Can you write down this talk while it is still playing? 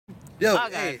Yo,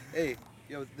 Okay. hey,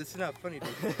 yo, this is not funny,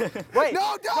 dude. Wait.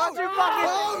 No, don't! Don't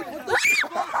you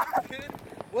fucking...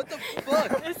 What the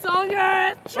fuck? It's on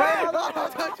your chest. What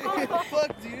the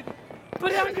fuck, dude?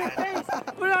 Put it on your face.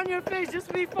 Put it on your face. Just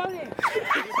to be funny.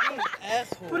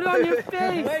 Asshole. Put it on your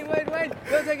face. Wait.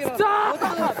 Don't take it off.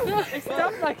 Stop! It's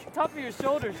stuff like top of your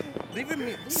shoulders. Leave it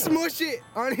me. Smush it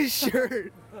on his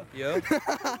shirt. Yo,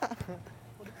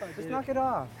 Just knock it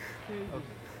off.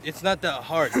 it's not that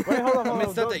hard. Wait, hold on. I mean,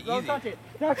 it's not that Don't easy. touch it.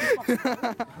 Touch it.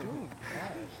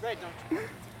 Red, don't.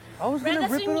 I was gonna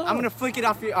rip it off. I'm gonna flick it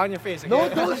off on your face. Okay? No,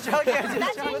 I'm just joking. I'm just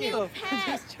That's your joking. new I'm pet.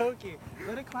 just joking.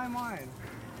 Let it climb on.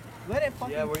 Let it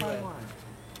fucking climb on.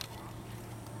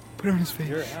 Put it on his face.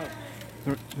 You're out.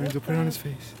 Lorenzo, put it on his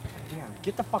face. Damn,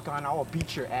 get the fuck on. I will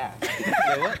beat your ass.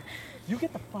 Wait, what? You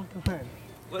get the fuck on.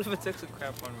 What if it takes a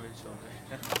crap on Rachel?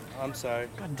 I'm sorry.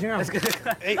 God damn.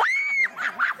 Hey,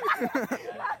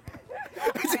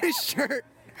 It's in his shirt.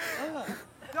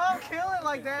 Don't kill it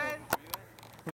like that.